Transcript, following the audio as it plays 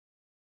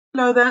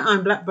Hello there,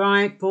 I'm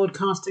Blackbright,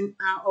 broadcasting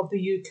out of the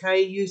UK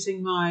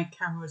using my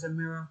camera as a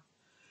mirror.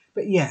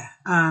 But yeah,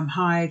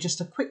 hi,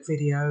 just a quick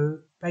video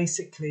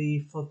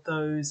basically for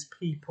those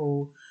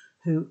people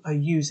who are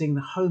using the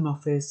Home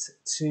Office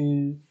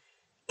to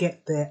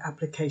get their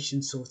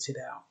application sorted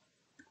out.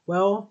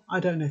 Well, I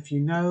don't know if you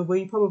know, well,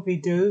 you probably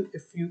do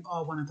if you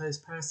are one of those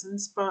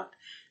persons, but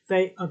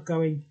they are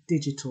going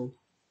digital,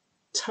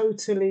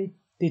 totally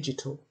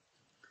digital.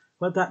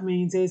 What that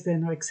means is they're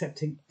not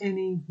accepting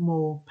any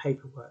more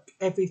paperwork.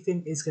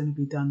 Everything is going to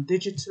be done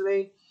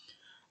digitally,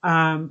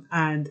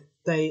 and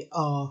they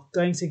are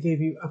going to give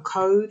you a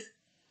code.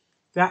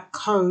 That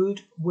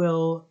code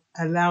will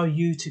allow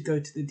you to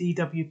go to the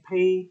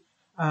DWP,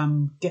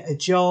 get a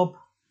job,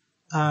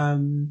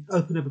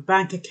 open up a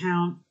bank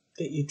account,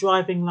 get your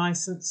driving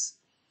license,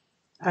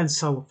 and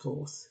so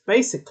forth.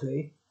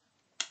 Basically,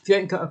 if you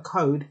ain't got a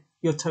code,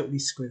 you're totally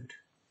screwed.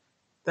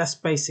 That's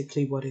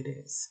basically what it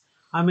is.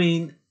 I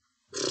mean,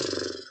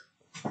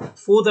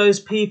 for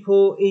those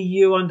people,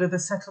 EU under the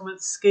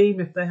settlement scheme,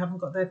 if they haven't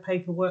got their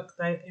paperwork,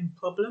 they're in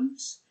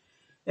problems.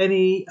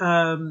 Any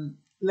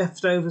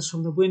leftovers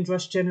from the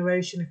Windrush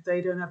generation, if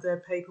they don't have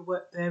their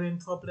paperwork, they're in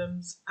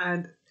problems.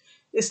 And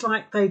it's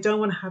like they don't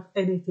want to have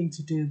anything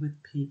to do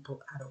with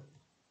people at all.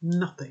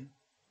 Nothing.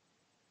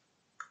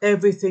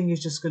 Everything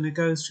is just going to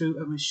go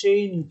through a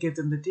machine. You give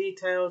them the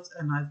details,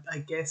 and I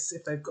guess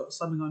if they've got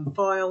something on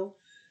file,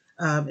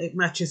 it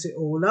matches it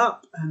all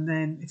up, and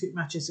then if it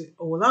matches it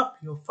all up,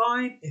 you're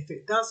fine. If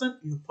it doesn't,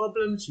 your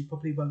problems, you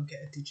probably won't get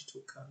a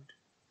digital code.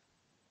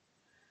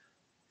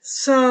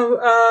 So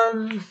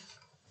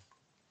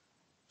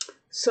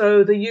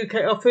the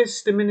UK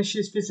office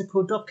diminishes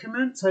physical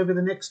documents over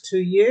the next 2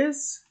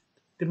 years.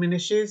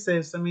 Diminishes,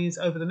 that means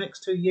over the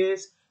next 2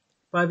 years,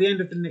 by the end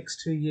of the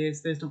next 2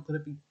 years, there's not going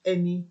to be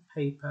any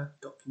paper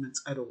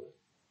documents at all.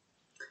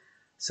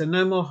 So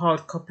no more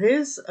hard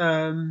copies.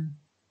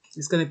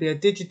 It's going to be a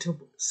digital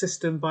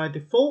system by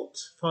default.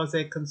 As far as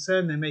they're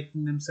concerned, they're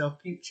making themselves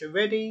future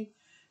ready.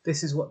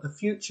 This is what the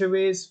future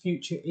is.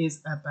 Future is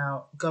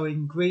about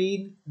going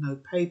green, no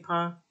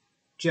paper,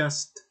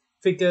 just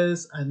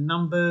figures and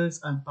numbers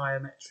and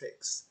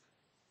biometrics.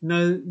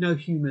 No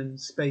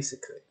humans,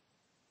 basically.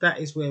 That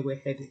is where we're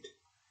headed.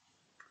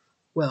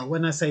 Well,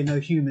 when I say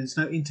no humans,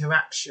 no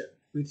interaction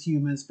with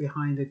humans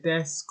behind a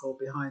desk or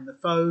behind the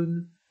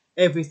phone.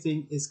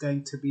 Everything is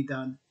going to be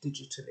done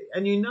digitally.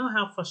 And you know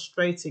how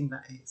frustrating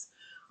that is.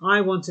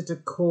 I wanted to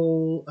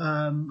call,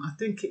 I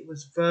think it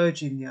was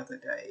Virgin the other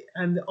day,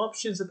 and the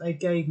options that they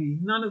gave me,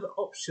 none of the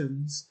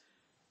options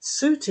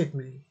suited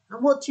me.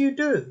 And what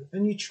do?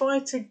 And you try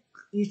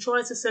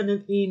to send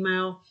an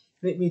email,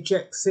 it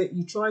rejects it.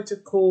 You try to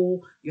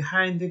call, you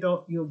hand it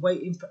up, you're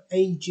waiting for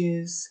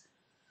ages.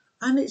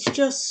 And it's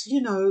just,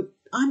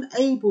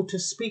 unable to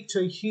speak to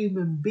a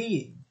human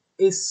being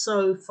is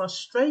so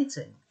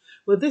frustrating.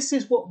 Well, this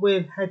is what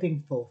we're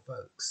heading for,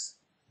 folks.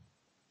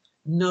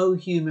 No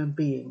human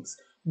beings,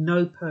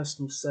 no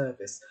personal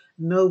service,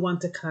 no one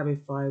to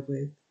clarify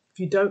with. If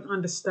you don't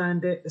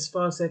understand it, as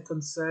far as they're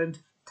concerned,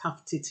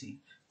 tough titty.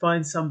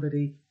 Find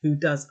somebody who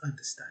does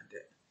understand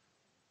it.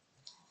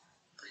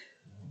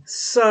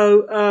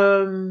 So,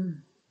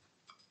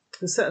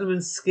 the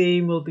settlement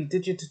scheme will be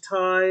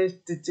digitized,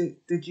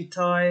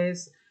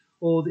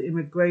 all the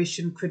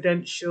immigration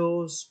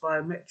credentials,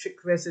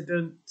 biometric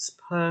residence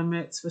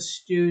permits for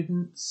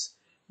students,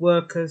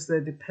 workers,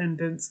 their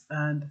dependents,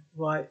 and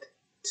right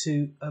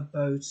to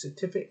abode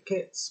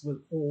certificates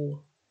will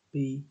all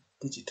be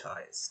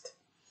digitized.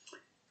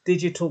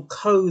 Digital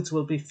codes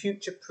will be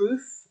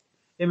future-proof.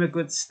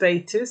 Immigrant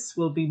status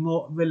will be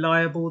more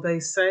reliable, they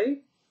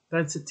say,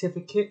 than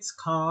certificates,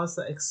 cars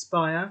that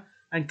expire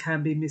and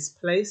can be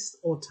misplaced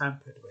or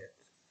tampered with.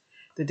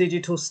 The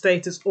digital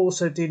status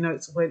also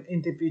denotes when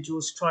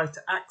individuals try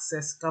to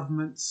access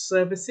government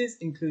services,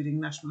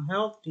 including National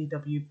Health,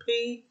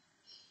 DWP.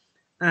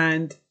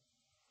 And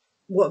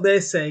what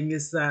they're saying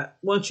is that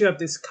once you have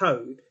this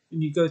code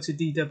and you go to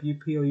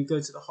DWP or you go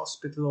to the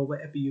hospital or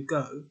wherever you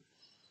go,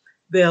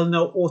 they'll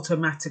know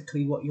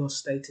automatically what your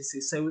status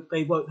is. So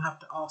they won't have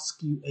to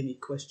ask you any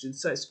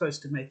questions. So it's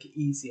supposed to make it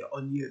easier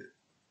on you.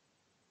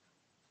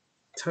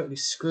 Totally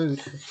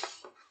screwed.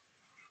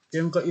 You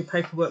haven't got your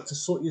paperwork to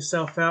sort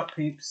yourself out,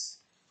 peeps.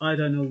 I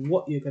don't know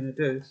what you're going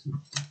to do.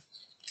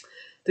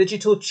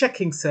 Digital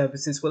checking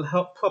services will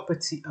help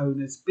property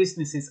owners,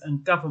 businesses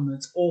and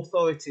government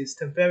authorities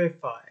to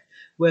verify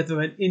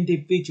whether an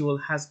individual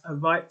has a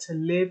right to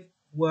live,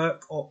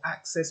 work or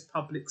access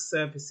public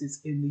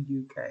services in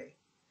the UK.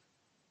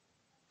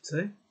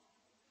 See?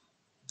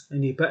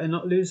 And you better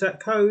not lose that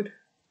code.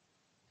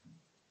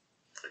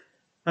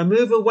 A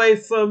move away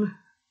from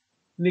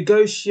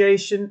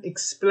negotiation,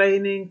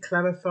 explaining,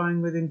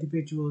 clarifying with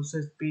individuals.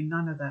 There's been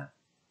none of that.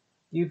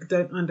 You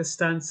don't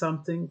understand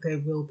something, there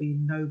will be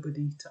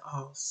nobody to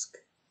ask.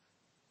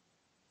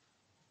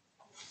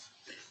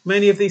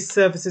 Many of these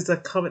services are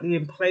currently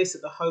in place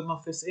at the Home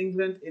Office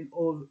England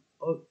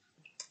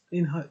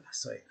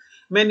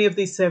Many of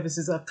these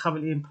services are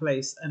currently in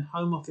place, and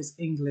Home Office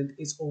England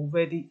is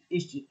already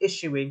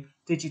issuing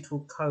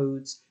digital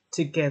codes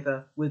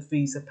together with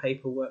visa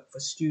paperwork for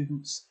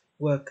students,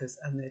 workers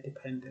and their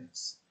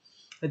dependents.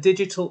 A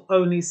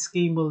digital-only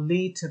scheme will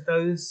lead to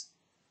those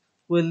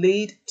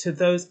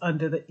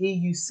under the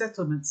EU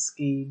settlement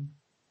scheme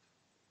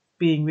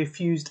being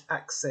refused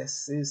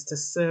accesses to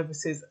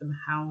services and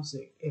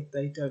housing if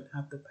they don't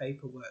have the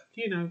paperwork.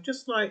 You know,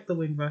 just like the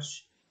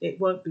Windrush, it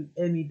won't be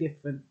any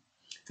different.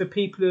 For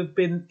people who have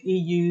been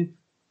EU,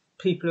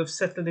 people who have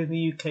settled in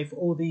the UK for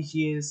all these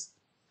years,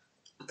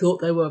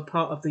 thought they were a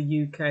part of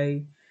the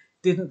UK,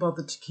 didn't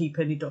bother to keep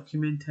any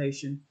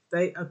documentation,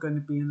 they are going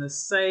to be in the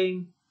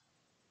same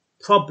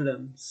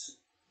problems.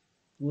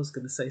 I was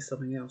going to say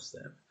something else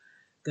there.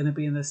 Going to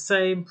be in the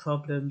same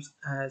problems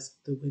as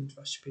the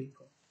Windrush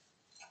people.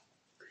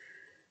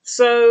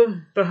 So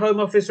the Home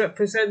Office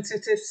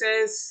representative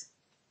says,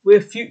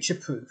 we're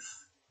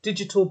future-proof,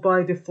 digital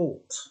by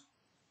default.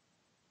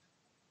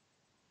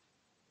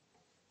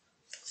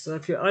 So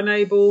if you're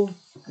unable,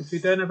 if you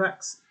don't have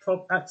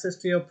access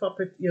to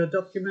your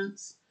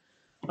documents,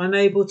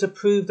 unable to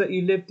prove that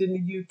you lived in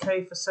the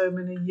UK for so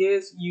many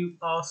years, you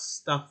are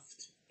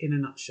stuffed in a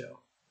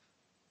nutshell.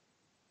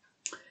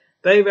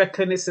 They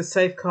reckon it's to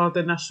safeguard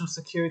the national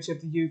security of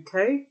the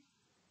UK.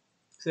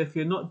 So if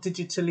you're not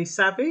digitally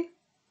savvy,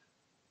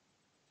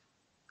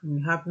 and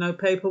you have no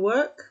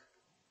paperwork,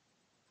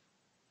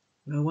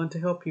 no one to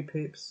help you,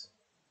 peeps.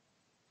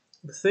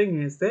 The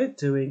thing is, they're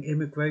doing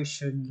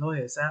immigration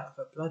lawyers out of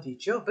a bloody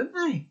job, aren't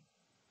they?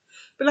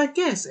 But I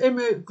guess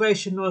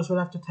immigration lawyers will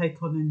have to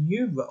take on a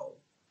new role.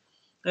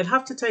 They'd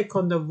have to take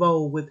on the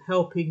role with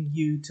helping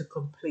you to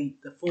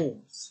complete the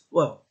forms.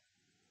 Well,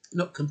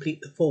 not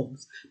complete the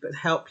forms, but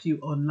help you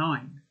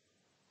online.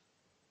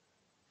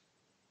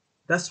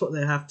 That's what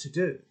they have to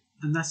do.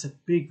 And that's a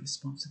big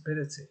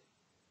responsibility.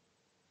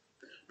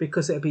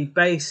 Because it'll be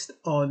based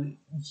on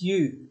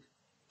you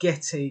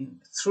getting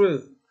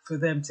through for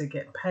them to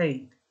get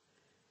paid.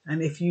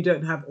 And if you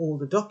don't have all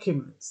the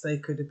documents, they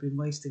could have been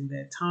wasting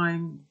their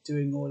time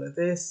doing all of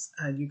this,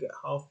 and you get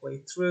halfway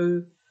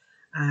through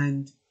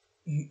and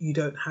you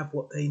don't have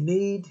what they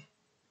need.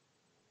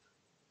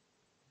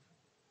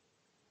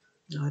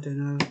 I don't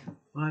know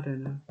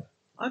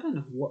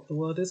what the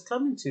world is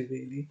coming to,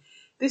 really.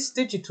 This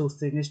digital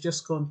thing has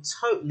just gone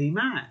totally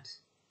mad.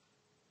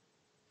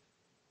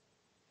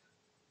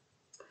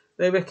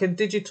 They reckon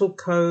digital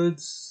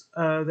codes,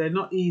 they're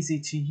not easy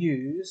to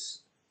use.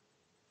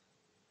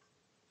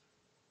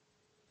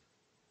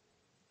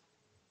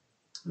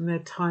 And they're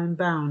time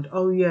bound.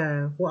 Oh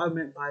yeah, what I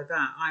meant by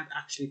that, I've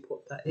actually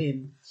put that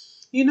in.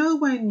 You know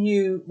when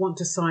you want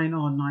to sign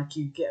on, like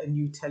you get a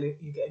new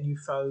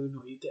phone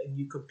or you get a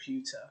new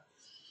computer,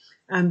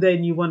 and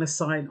then you want to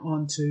sign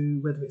on to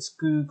whether it's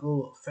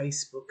Google or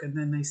Facebook, and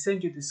then they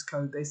send you this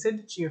code, they send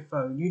it to your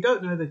phone. You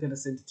don't know they're going to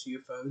send it to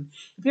your phone.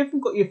 If you haven't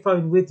got your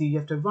phone with you, you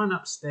have to run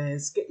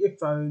upstairs, get your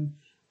phone,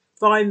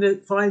 find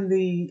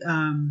the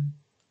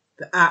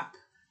app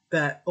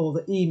that or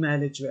the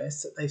email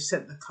address that they've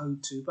sent the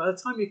code to. By the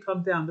time you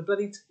come down, the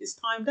bloody it's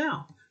timed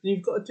out, and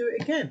you've got to do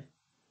it again.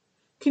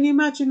 Can you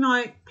imagine,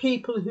 like,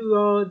 people who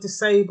are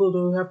disabled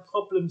or who have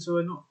problems or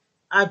are not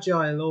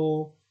agile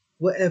or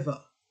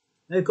whatever?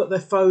 They've got their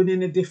phone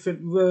in a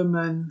different room,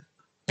 and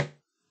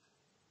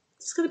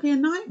it's going to be a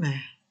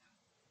nightmare.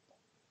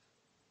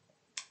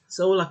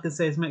 So all I can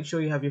say is make sure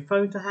you have your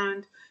phone to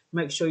hand.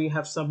 Make sure you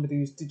have somebody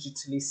who's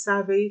digitally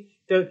savvy.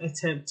 Don't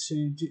attempt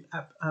to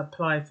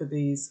apply for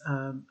these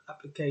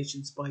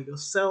applications by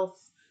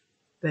yourself.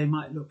 They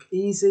might look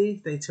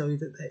easy. They tell you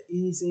that they're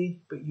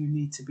easy, but you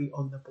need to be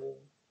on the ball.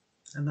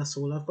 And that's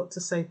all I've got to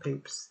say,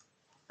 peeps.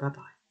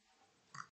 Bye-bye.